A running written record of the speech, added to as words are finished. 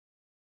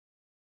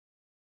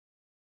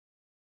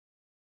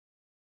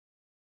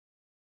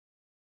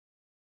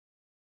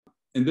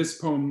And this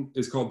poem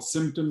is called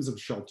Symptoms of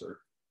Shelter.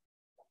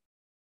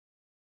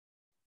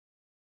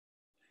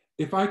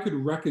 If I could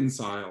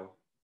reconcile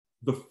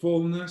the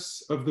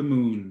fullness of the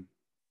moon,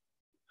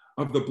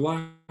 of the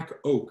black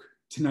oak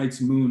tonight's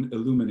moon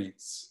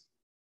illuminates,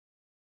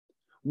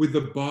 with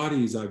the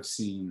bodies I've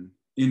seen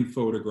in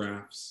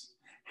photographs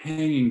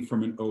hanging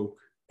from an oak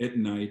at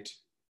night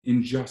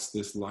in just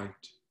this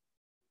light.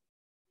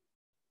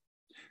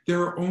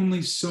 There are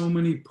only so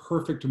many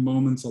perfect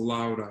moments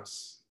allowed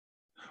us.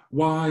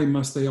 Why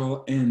must they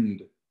all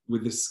end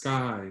with the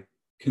sky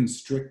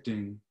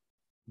constricting,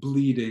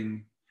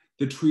 bleeding,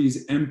 the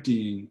trees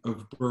emptying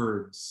of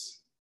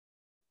birds?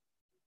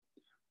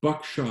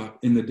 Buckshot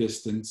in the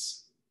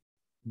distance,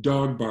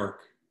 dog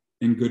bark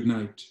and good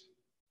night.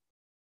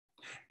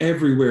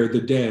 Everywhere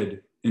the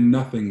dead and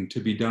nothing to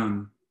be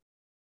done.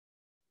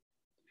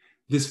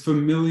 This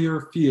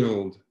familiar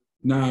field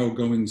now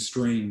going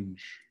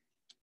strange.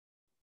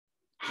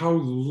 How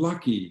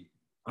lucky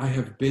I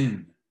have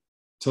been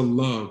to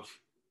love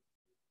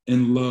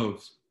and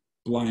love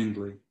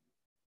blindly.